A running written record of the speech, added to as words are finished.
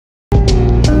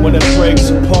when it breaks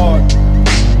apart,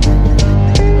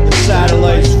 when the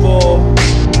satellites fall,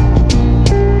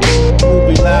 we'll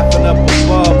be laughing up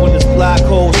above when this black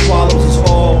hole swallows us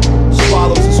all,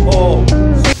 swallows us all.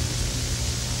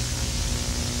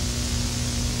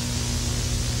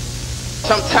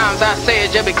 Sometimes I say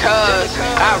it just because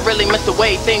I really miss the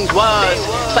way things was.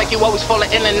 It's like you always falling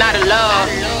in and out of love.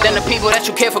 Then the people that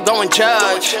you care for go and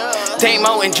judge.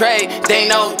 Damo and Trey,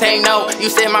 they know. You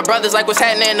said my brothers like what's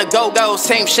happening in the go-go.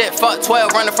 Same shit, fuck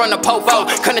 12, running from the popo.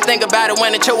 Couldn't think about it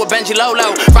when it chill with Benji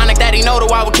Lolo. Chronic daddy know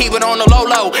I would keep it on the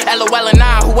low-low. LOL and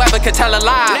I, whoever could tell a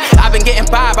lie. I've been getting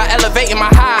by elevating my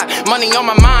high. Money on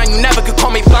my mind, you never could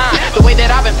call me blind. The way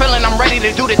that I've been feeling, I'm ready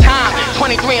to do the time.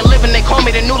 23 and living, they call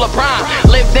me the new LeBron.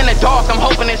 Lived in the dark, I'm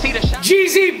hoping to see the shine.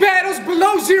 GZ battles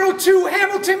below 02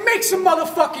 Hamilton, make some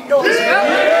motherfucking noise.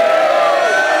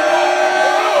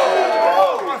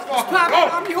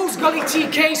 I'm your host Gully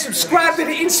TK. Subscribe to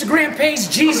the Instagram page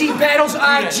GZ Battles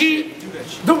IG.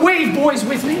 The Wave Boys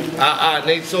with me.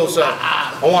 Nate Sosa.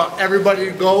 I want everybody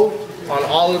to go on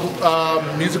all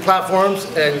of music platforms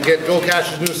and get Go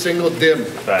Cash's new single, Dim.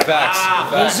 Facts.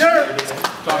 Yes, sir.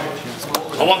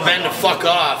 I want Ben to fuck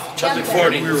off. Chubbs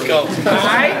McForty, let's go.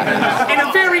 Alright? And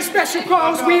a very special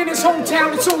cause. We in his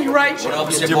hometown, it's only right. What up,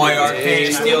 it's your boy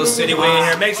Arcane, Steel City. We in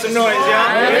here. Make some noise, y'all.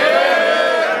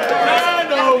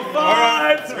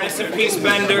 Rest in peace,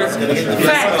 Bender.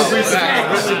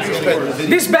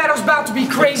 This battle's about to be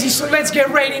crazy, so let's get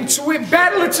right into it.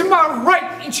 Battler to my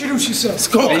right, introduce yourself. Let's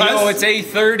go, hey, yo, it's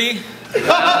 8:30.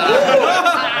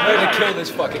 I'm ready to kill this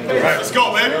fucking dude. Alright, let's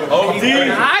go, man.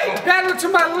 Alright, battler to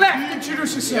my left,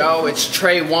 introduce yourself. Yo, it's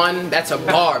Trey 1, that's a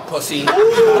bar, pussy.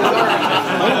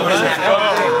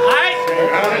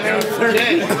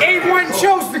 A1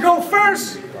 chose to go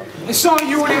first. It's on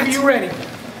you whenever you're ready.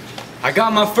 I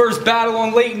got my first battle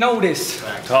on late notice,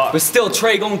 but still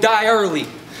Trey gonna die early.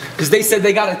 Cause they said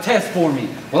they got a test for me.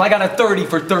 Well, I got a 30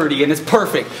 for 30 and it's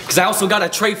perfect. Cause I also got a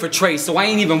Trey for Trey, so I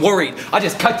ain't even worried. I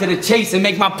just cut to the chase and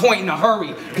make my point in a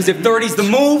hurry. Cause if 30's the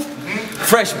move,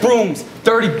 fresh brooms,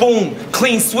 30 boom,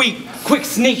 clean sweep, quick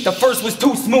sneak. The first was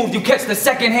too smooth. You catch the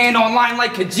second hand online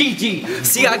like Kijiji.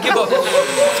 See, I give a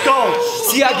let's go.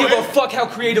 See, I give a fuck how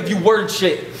creative you word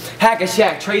shit. Hack a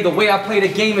shack, Trey, the way I play the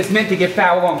game is meant to get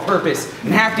foul on purpose.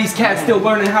 And half these cats still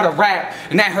learning how to rap.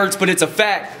 And that hurts, but it's a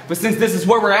fact. But since this is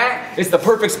where we're at, it's the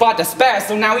perfect spot to spaz.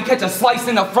 So now we catch a slice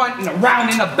in the front and a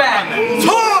round in the back.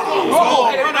 Talk! Go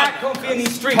ahead and act comfy in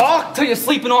these streets. Talk till you're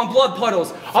sleeping on blood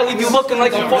puddles. I'll leave you looking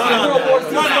like a fucking World War II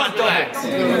stunt double.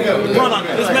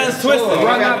 This man's twisted.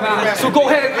 So go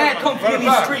ahead and act comfy in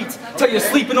these streets till you're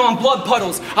sleeping on blood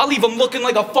puddles. I'll leave them looking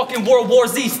like a fucking World War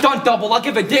Z stunt double. I'll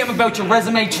give a damn about your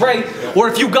resume, Trey. Or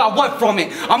if you got what from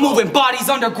it. I'm moving bodies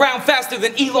underground faster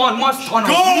than Elon Musk tunnels.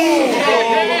 Go!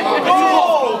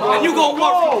 And you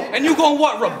gon'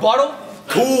 what? Rebuttal?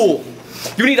 Cool.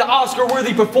 You need an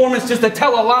Oscar-worthy performance just to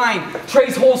tell a line.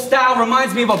 Trey's whole style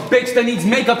reminds me of a bitch that needs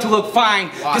makeup to look fine.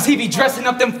 Cause he be dressing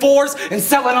up them 4s and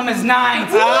selling them as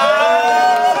 9s. Let's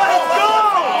go!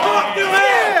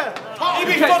 He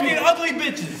be fucking ugly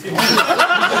bitches.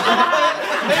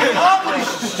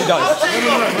 He does.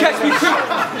 You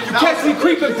catch me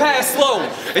creeping past slow,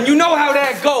 and you know how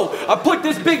that go. I put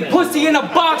this big pussy in a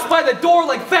box by the door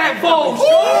like Fat Bows.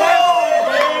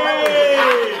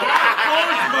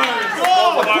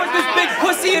 I put this big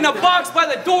pussy in a box by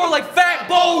the door like Fat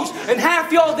Bows, and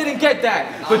half y'all didn't get that.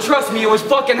 But trust me, it was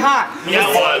fucking hot. Yeah,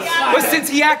 it was. But since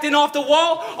he acting off the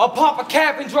wall, I'll pop a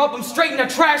cap and drop him straight in the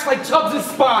trash like Chubbs'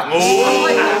 spot.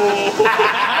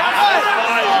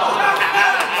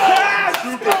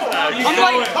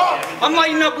 I'm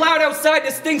lighting up loud outside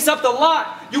that stinks up the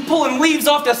lot. You pulling leaves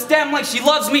off the stem like she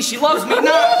loves me not.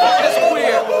 That's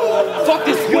queer. Fuck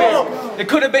this queer. It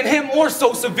could have been him or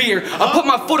so severe. I put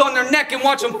my foot on their neck and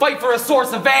watch them fight for a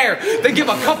source of air. Then give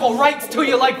a couple rights to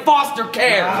you like foster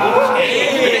care.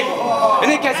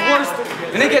 And it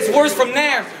gets worse from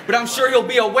there. But I'm sure you'll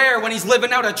be aware when he's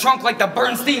living out a trunk like the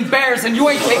Bernstein Bears and you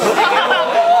ain't taking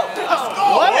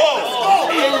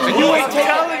And you ain't taking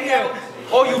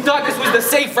Oh, you thought this was the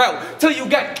safe route till you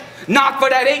get knocked for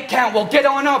that 8 count. Well, get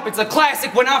on up. It's a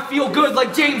classic when I feel good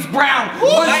like James Brown.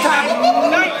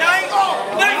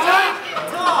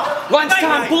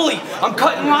 Lunchtime bully. I'm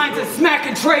cutting lines and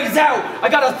smacking trays out. I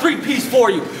got a 3-piece for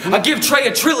you. I give Trey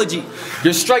a trilogy.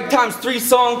 Your strike times 3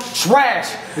 song, trash.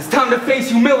 It's time to face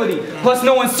humility. Plus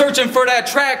no one's searching for that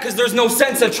track because there's no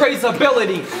sense of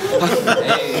traceability.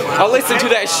 I'll listen to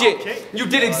that shit. You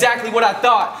did exactly what I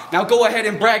thought. Now go ahead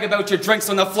and brag about your drinks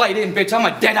on the flight in, bitch. I'm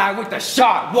a dead eye with the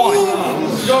shot. 1.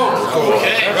 Go.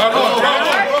 Okay.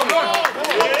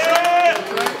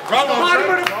 Bottom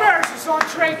of the first is on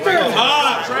Trey 30.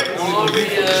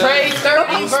 Trey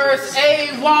 30 verse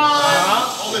A1.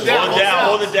 Hold it down,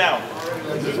 hold it down.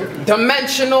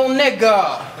 Dimensional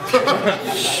nigga.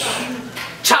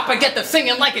 Chopper get the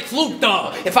singing like it's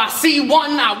Luther. If I see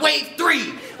one, I wave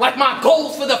three. Like my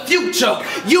goals for the future.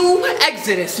 You,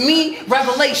 Exodus, me,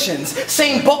 Revelations.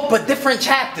 Same book, but different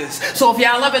chapters. So if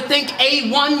y'all ever think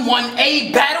A1,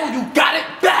 1A battle, you got it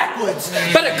backwards.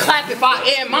 Better clap if I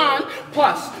air mine.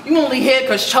 Plus, you only hear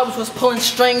because Chubbs was pulling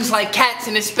strings like cats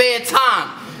in his spare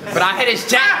time. But I hit his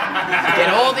jack, get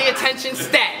all the attention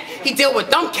stat. He deal with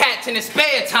dumb cats in his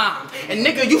spare time. And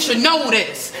nigga, you should know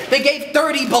this. They gave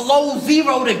 30 below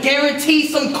 0 to guarantee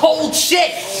some cold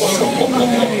shit. Let's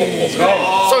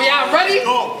go. So y'all ready?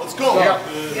 Let's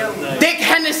go. Dick,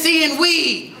 Hennessy, and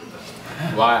weed.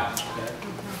 Why?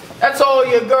 That's all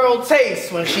your girl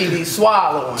tastes when she be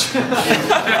swallowing.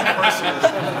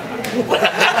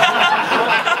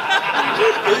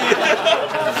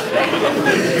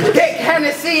 Dick,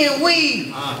 Hennessy, and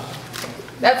weed.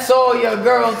 That's all your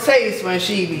girl tastes when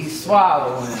she be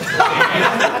swallowing.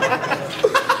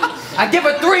 I give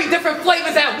her 3 different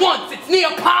flavors at once. It's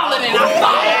Neapolitan. I'm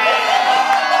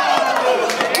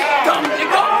dumb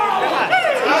nigga.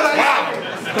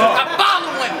 I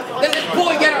follow him. Then this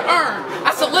boy get an urn.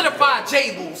 I solidify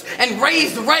Jables and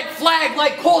raise the red flag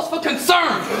like cause for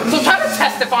concern. So try to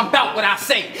test if I'm bout what I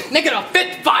say. Nigga, the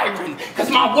 5th Byron. Cause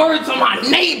my words are my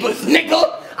neighbors,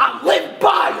 nigga. I live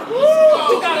by them.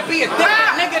 You gotta be a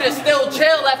different nigga to still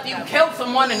chill after you kill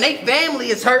someone and their family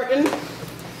is hurting.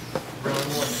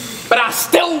 But I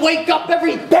still wake up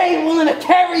every day willing to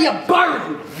carry a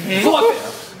burden. So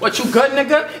what you good,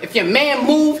 nigga? If your man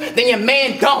move, then your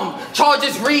man dumb.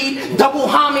 Charges read, double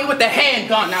homie with the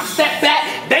handgun. Now step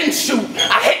back, then shoot.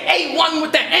 I hit A1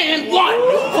 with the and one.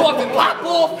 So if it pop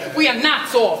off, we are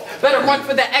knots off. Better run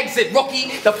for the exit,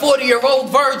 rookie, the 40-year-old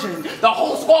virgin. The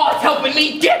whole squad's helping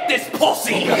me get this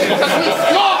pussy. Cause we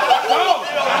smart.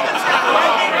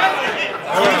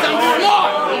 I'm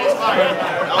smart.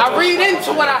 I read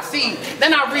into what I see,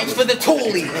 then I reach for the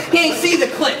toolie. He ain't see the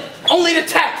clip, only the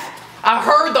text. I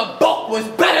heard the book was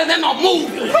better than the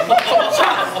movie.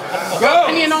 Your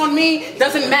opinion on me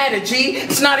doesn't matter, G.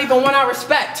 It's not even one I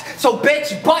respect. So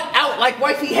bitch, butt out like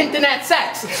wifey hinting at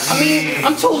sex. I mean,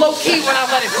 I'm too low-key when I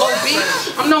let it go, B.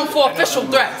 I'm known for official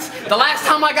threats. The last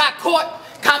time I got caught,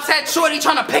 cops had Shorty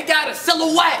trying to pick out a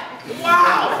silhouette.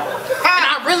 Wow. And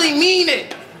I really mean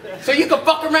it. So you can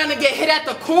fuck around and get hit at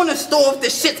the corner store if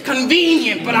the shit's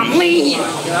convenient, but I'm lenient.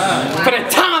 For the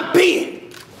time being.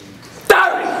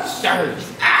 30.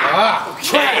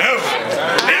 Trey.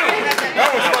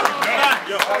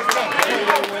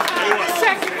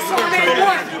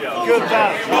 Good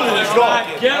battle.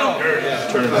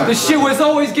 The shit was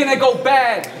always gonna go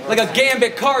bad, like a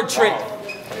gambit card trick.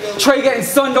 Trey getting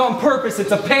sunned on purpose,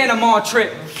 it's a Panama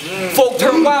trip. Folk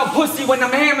turn wild pussy when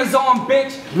them hammers on,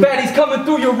 bitch. Baddies coming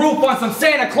through your roof on some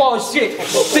Santa Claus shit.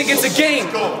 Think it's a game,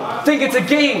 think it's a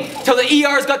game. Till the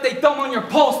ER's got they thumb on your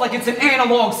pulse like it's an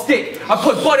analog stick. I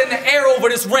put butt in the air over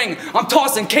this ring. I'm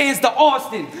tossing cans to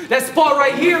Austin. That spot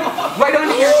right here, right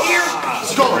under your ear.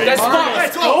 That spot.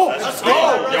 Let's go. Let's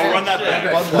go. Yo, run that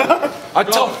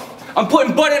back. I'm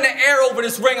putting butt in the air over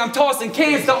this ring. I'm tossing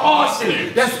cans to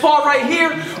Austin. That spot right here,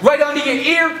 right under your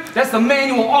ear, that's the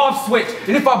manual off switch.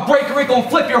 And if I break her, it gon'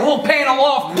 flip your whole panel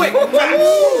off quick. Have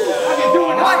you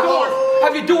doing the snores?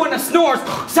 Have you doing the snores?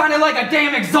 Sounding like a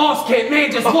damn exhaust kit.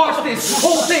 Man, just watch this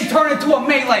whole thing turn into a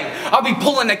melee. I'll be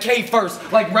pulling the K first,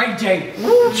 like Ray J.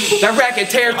 That racket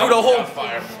tear through the whole.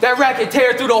 That racket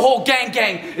tear through the whole gang.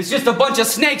 It's just a bunch of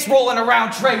snakes rolling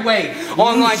around Trey Way.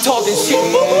 Online talking shit.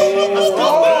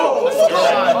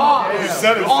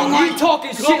 Online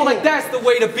talking shit like that's the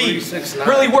way to be.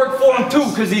 Really work for him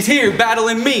too, cause he's here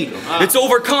battling me. It's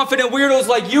overconfident weirdos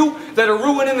like you that are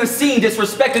ruining the scene,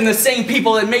 disrespecting the same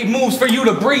people that made moves for you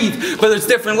to breathe. But there's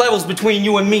different levels between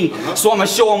you and me, so I'ma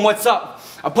show them what's up.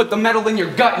 I put the metal in your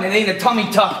gut and it ain't a tummy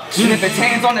tuck. Even if it's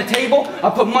hands on the table,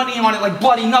 I put money on it like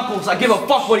bloody knuckles. I give a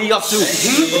fuck what he up to.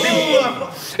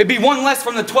 It'd be one less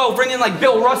from the 12 ringing like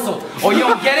Bill Russell. Oh, you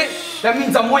don't get it? That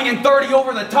means I'm winging 30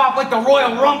 over the top like the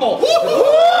Royal Rumble.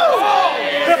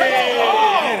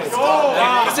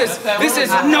 This is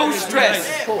no stress.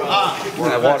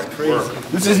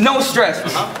 This is no stress.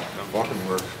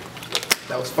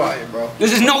 That was fire, bro.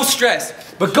 This is no stress.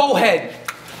 But go ahead.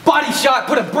 Body shot,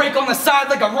 put a brake on the side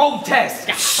like a road test.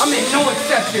 I make no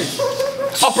exceptions.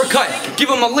 Uppercut, give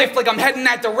him a lift like I'm heading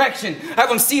that direction. Have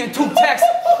him seeing 2 texts.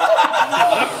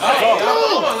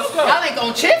 Y'all ain't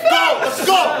gon' cheer for that? Let's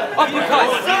go! Uppercut.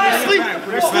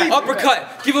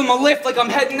 Uppercut. Give him a lift like I'm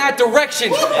heading that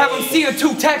direction. Have him see a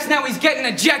 2 text, now he's getting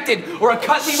ejected. Or a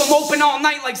cut, leave him open all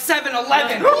night like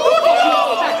 7-Eleven.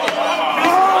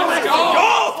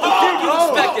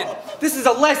 This is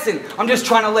a lesson. I'm just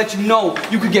trying to let you know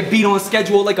you could get beat on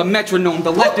schedule like a metronome.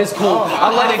 The left is cold. I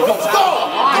let it go.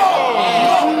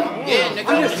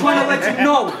 I'm just trying to let you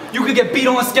know you could get beat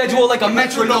on schedule like a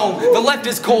metronome. The left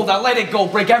is cold. I let it go.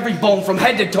 Break every bone from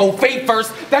head to toe. Fade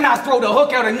first, then I throw the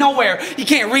hook out of nowhere. He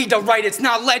can't read the right. It's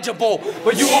not legible.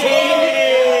 But you gonna be eating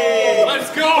it. Let's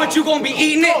go. But you gonna be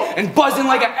eating it and buzzing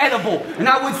like an edible. And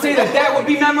I would say that would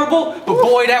be memorable, but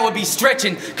boy, that would be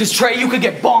stretching. Cause Trey, you could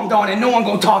get bombed on and no one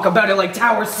gonna talk about it like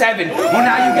Tower 7. Well,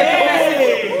 now you get the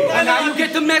message. And now you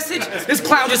get the message. This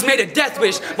clown just made a death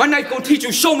wish. My knife gonna teach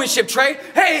you showmanship, Trey.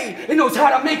 Hey, it knows how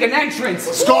to make an entrance.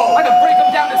 Skull. I can break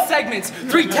them down to segments.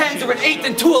 3 10s or an 8th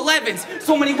and 2 11s.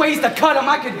 So many ways to cut them.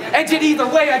 I could edge it either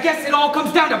way. I guess it all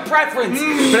comes down to preference.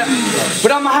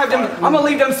 But I'm gonna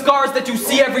leave them scars that you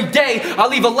see every day. I'll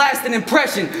leave a lasting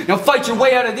impression. Now fight your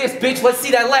way out of this, bitch. Let's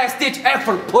see that last ditch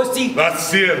effort, pussy. Let's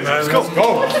see it, man. Let's go.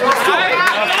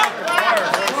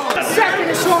 Second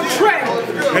is on Trey.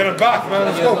 Hit it back, man.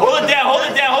 Let's go. Hold it down, hold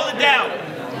it down, hold it down.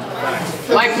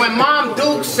 Like when Mom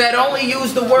Duke said only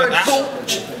use the word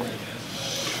gooch.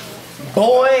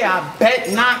 Boy, I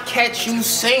bet not catch you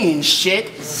saying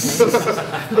shit.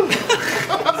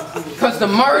 Cause the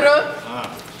murder,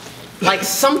 like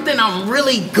something I'm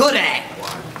really good at.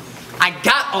 I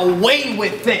got away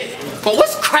with it. But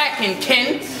what's cracking,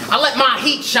 Ken? I let my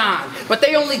heat shine, but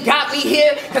they only got me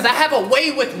here because I have a way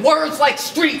with words like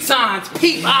street signs.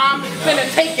 Peep, I'm finna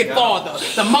take it farther.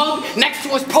 The mug next to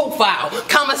his profile,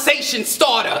 conversation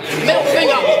starter. Middle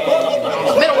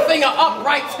finger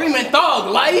upright, screaming thug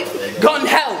life. Gun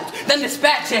held, then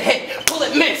dispatcher hit,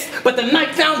 bullet missed, but the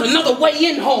knife found another way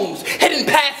in homes. Hidden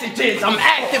passages, I'm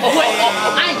active with.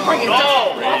 I ain't bringing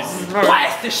justice.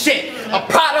 Blast the shit, a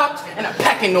product and a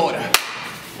pecking order.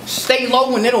 Stay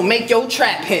low and it'll make your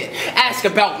trap hit. Ask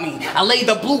about me. I lay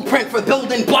the blueprint for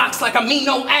building blocks like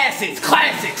amino acids.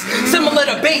 Classics. Similar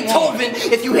to Beethoven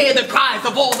if you hear the cries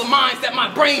of all the minds that my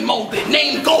brain molded.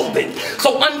 Named Golden.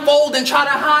 So unfold and try to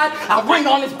hide. I'll ring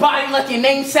on his body like your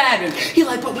name's Saturn. He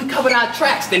like, but we covered our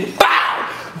tracks. Then bow!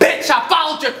 Bitch, I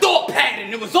followed your thought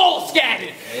pattern. It was all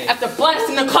scattered. After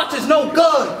blasting the clutch is no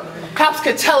good. Cops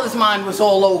could tell his mind was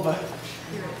all over.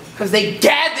 Cause they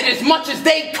gathered as much as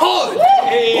they could.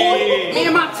 Boy, me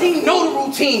and my team know the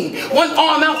routine. One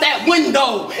arm out that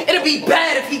window. It'll be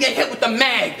bad if he get hit with the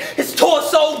mag. His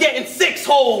torso getting 6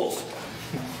 holes.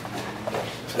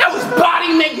 That was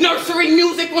body make nursery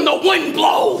music when the wind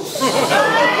blows.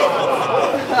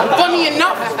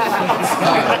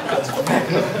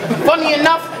 Funny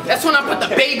enough, that's when I put the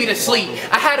baby to sleep.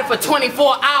 I had it for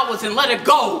 24 hours and let it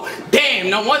go. Damn,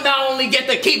 no wonder I only get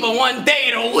to keep her 1 day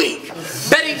in a week.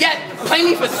 Better yet, play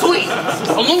me for sweet.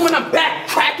 Aluminum back,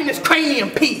 cracking his cranium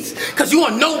piece. Cause you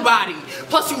are nobody.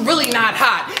 Plus you really not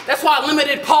hot. That's why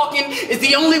limited parking is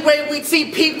the only way we'd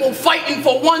see people fighting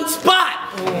for one spot.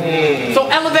 So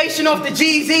elevation off the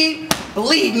GZ,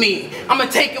 believe me, I'ma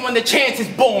take it when the chance is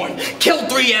born. Kill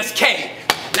 3SK.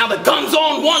 Now the gun's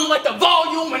on 1 like the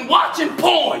volume and watching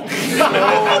porn. You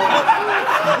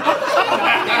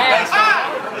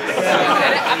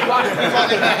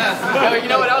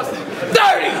know what else?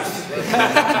 30s!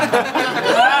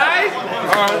 Alright.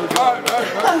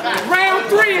 Round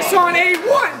 3 is on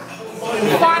A1.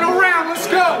 Final round, let's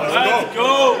go. Let's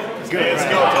go. Let's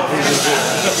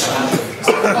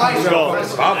go.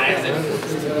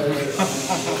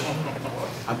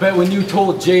 I bet when you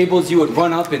told Jables you would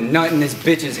run up and nut in this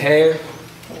bitch's hair, you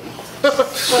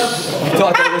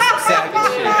thought that was some savage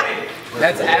shit.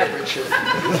 That's average shit.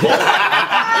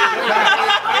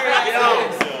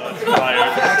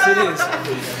 Facts it is.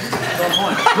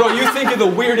 Bro, you think of the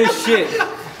weirdest shit,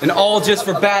 and all just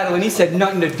for battle, and he said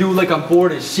nothing to do like I'm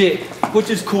bored as shit, which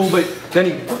is cool, but then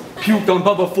he puked on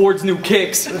Bubba Ford's new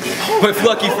kicks. But if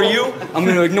lucky for you, I'm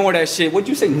gonna ignore that shit. What'd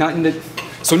you say, nothing to...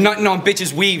 So nothing on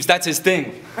bitches' weaves, that's his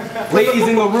thing. Ladies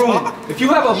in the room, if you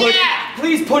have a hood,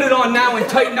 please put it on now and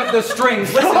tighten up the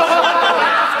strings. Listen.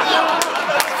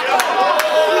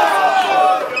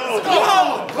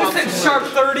 Listen, Sharp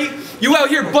 30, you out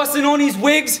here busting on these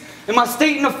wigs? Am I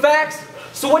stating the facts?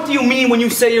 So what do you mean when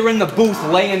you say you're in the booth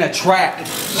laying a track?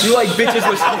 You like bitches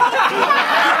with...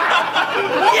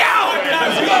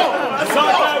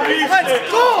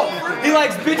 Let's go! He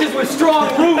likes bitches with strong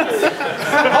roots.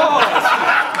 Oh.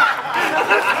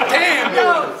 Damn,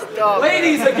 yo.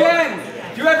 Ladies, again,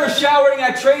 if you're ever showering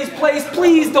at Trey's place,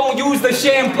 please don't use the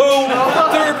shampoo.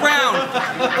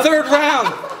 Third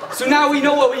round. So now we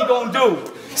know what we gonna do.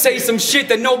 Say some shit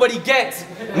that nobody gets,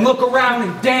 and look around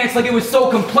and dance like it was so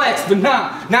complex, but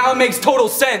now it makes total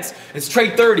sense. It's Trey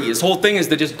 30. His whole thing is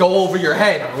to just go over your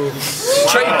head.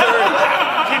 Trey 30.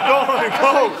 Keep going,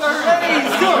 go.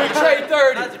 Trey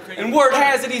 30. And word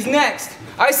has it he's next.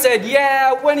 I said,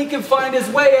 yeah, when he can find his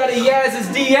way out of Yaz's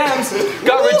DMs.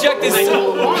 Got rejected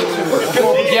so...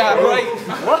 Yeah, right.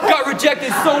 Got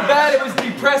rejected so bad it was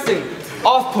depressing.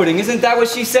 Off-putting, isn't that what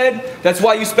she said? That's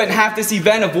why you spent half this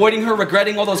event avoiding her,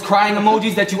 regretting all those crying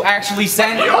emojis that you actually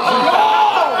sent?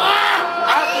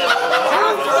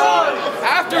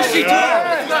 After she took...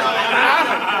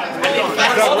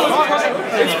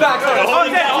 It's back. Hold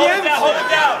it down.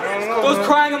 Those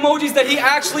crying emojis that he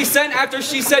actually sent after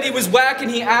she said he was whack and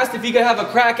he asked if he could have a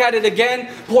crack at it again.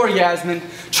 Poor Yasmin,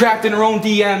 trapped in her own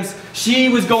DMs. She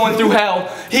was going through hell.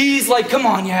 He's like, come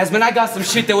on, Yasmin, I got some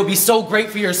shit that would be so great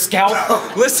for your scalp.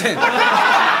 Listen.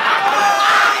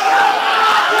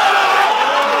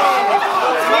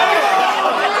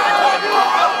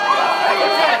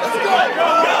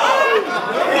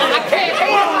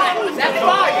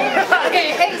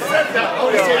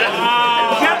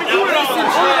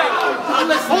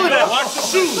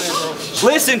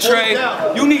 Listen, Trey,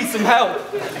 you need some help.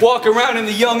 Walk around in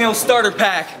the Young L starter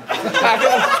pack.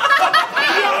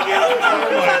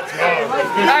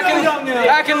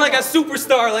 Acting like a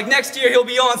superstar, like next year he'll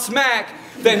be on Smack.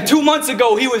 Then 2 months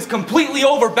ago he was completely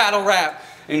over battle rap.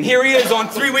 And here he is on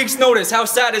 3 weeks' notice. How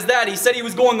sad is that? He said he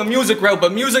was going the music route,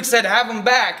 but music said have him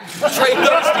back. Trey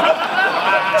thirsty.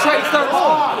 Trey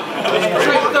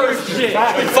thirsty.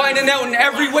 Finding out in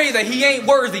every way that he ain't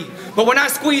worthy. But when I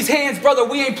squeeze hands, brother,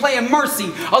 we ain't playing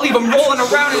mercy. I'll leave him rolling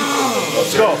around in...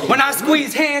 Let's go. When I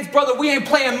squeeze hands, brother, we ain't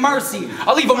playing mercy.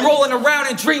 I'll leave him rolling around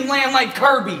in dreamland like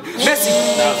Kirby. Messy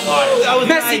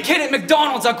kid at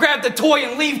McDonald's. I'll grab the toy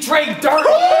and leave Trey dirty.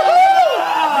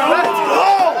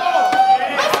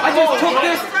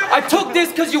 I took this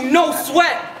because you know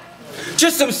sweat.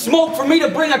 Just some smoke for me to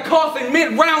bring a coffin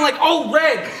mid-round like old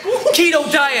red. Keto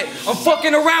diet. I'm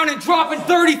fucking around and dropping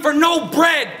 30 for no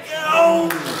bread.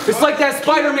 It's like that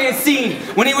Spider-Man scene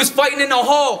when he was fighting in the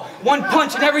hall. One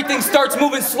punch and everything starts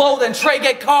moving slow, then Trey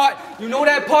get caught. You know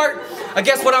that part? I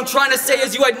guess what I'm trying to say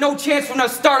is you had no chance from the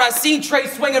start. I seen Trey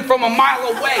swinging from a mile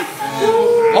away.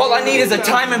 All I need is a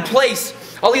time and place.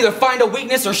 I'll either find a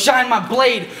weakness or shine my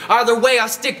blade. Either way, I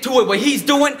stick to it. What he's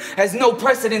doing has no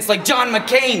precedence like John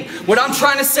McCain. What I'm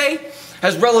trying to say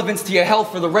has relevance to your health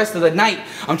for the rest of the night.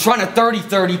 I'm trying to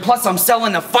 30-30, plus I'm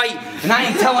selling a fight. And I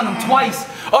ain't telling him twice.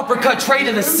 Uppercut Trey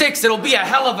to the 6, it'll be a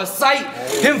hell of a sight.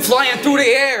 Him flying through the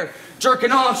air,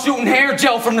 jerking off, shooting hair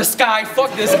gel from the sky.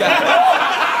 Fuck this guy.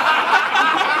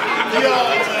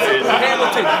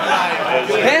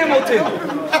 Hamilton.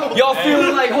 Y'all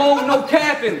feeling like home, no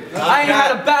capping. I ain't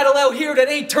had a battle out here that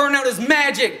ain't turned out as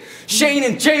magic. Shane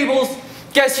and Jables,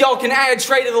 guess y'all can add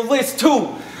Trey to the list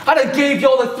too. I done gave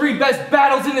y'all the 3 best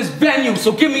battles in this venue,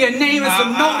 so give me a name and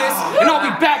some notice, and I'll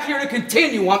be back here to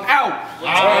continue. I'm out.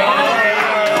 Well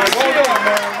done.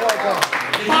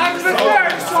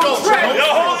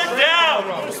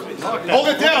 Hold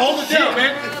it down,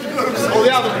 man.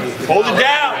 Hold it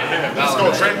down. Let's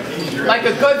go, Trey. Like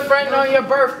a good friend on your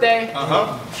birthday.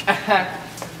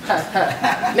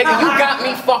 Nigga, you got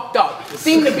me fucked up.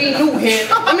 Seem to be new here.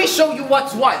 Let me show you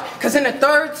what's what. Cause in the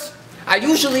thirds, I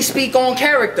usually speak on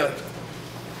character.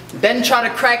 Then try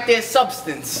to crack their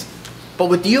substance. But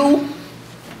with you,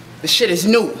 the shit is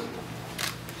new.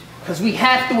 Cause we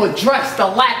have to address the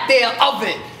lack thereof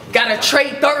it. Got a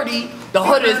Trey 30, the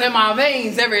hood is in my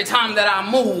veins every time that I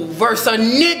move. Versus a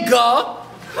nigga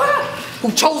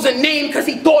who chose a name because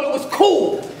he thought it was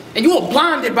cool. And you were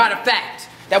blinded by the fact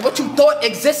that what you thought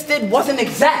existed wasn't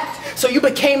exact. So you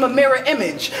became a mirror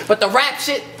image. But the rap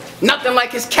shit, nothing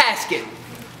like his casket.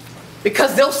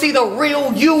 Because they'll see the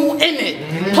real you in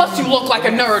it. Plus you look like a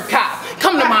nerd cop.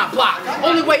 Come to my block.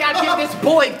 Only way I give this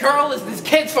boy girl is this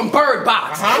kid's from Bird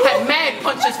Box. Had mad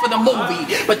punches for the movie,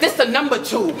 but this the number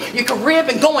 2. Your career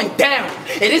been going down.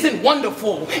 It isn't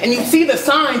wonderful, and you see the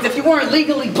signs if you weren't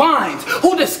legally blind.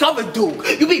 Who discovered Duke?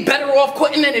 You'd be better off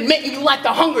quitting and admitting you like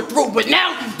the hunger through, but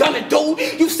now you've done it, dude.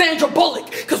 You Sandra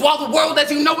Bullock, cause while the world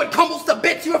as you know it crumbles to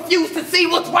bits, you refuse to see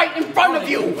what's right in front of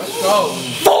you.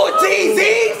 4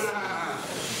 DZs?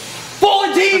 4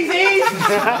 GZs?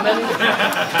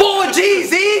 4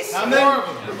 GZs?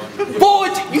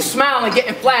 You smiling,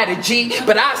 getting flattered, G,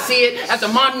 but I see it as a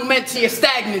monument to your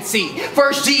stagnancy.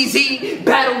 First GZ,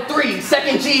 battle 3.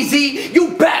 Second GZ,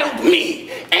 you battled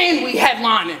me. And we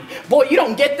headlining. Boy, you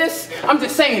don't get this? I'm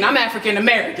just saying, I'm African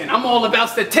American. I'm all about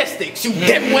statistics, you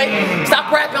dimwit.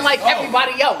 Stop rapping like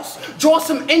everybody else. Draw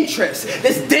some interest.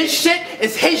 This shit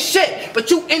is his shit,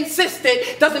 but you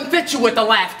insisted doesn't fit you with the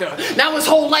laughter. Now his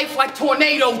whole life like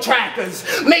tornado trackers,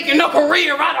 making a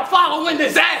career out of following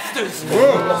disasters.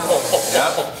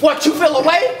 What, you feel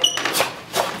away?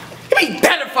 He'd be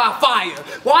dead if I fire.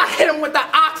 Well, I hit him with the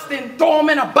ox, then throw him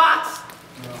in a box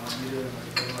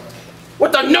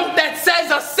with a note that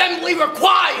says assembly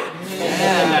required.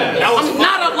 I'm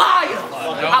not a liar.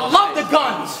 I love the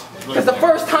guns, because the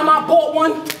first time I bought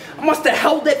one, I must have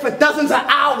held it for dozens of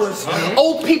hours.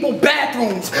 Old people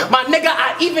bathrooms. My nigga,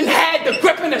 I even had the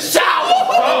grip in the shower.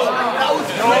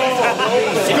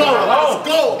 Let's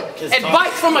go.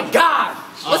 Advice from a god.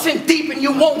 Listen deep and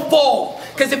you won't fall.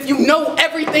 Because if you know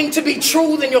everything to be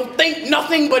true, then you'll think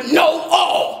nothing but know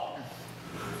all.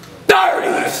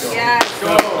 30s. Yeah.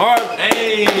 All right.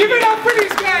 Hey. Give it up for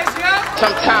these guys, yeah?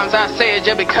 Sometimes I say it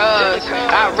just because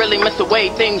I really miss the way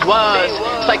things was.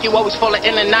 It's like you always falling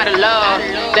in and out of love.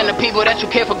 Then the people that you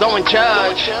care for go and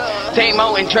judge.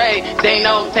 Damo and Trey, they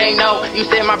know. You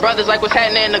say my brothers like what's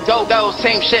happening in the go-go.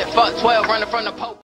 Same shit, fuck 12, running from the Pope.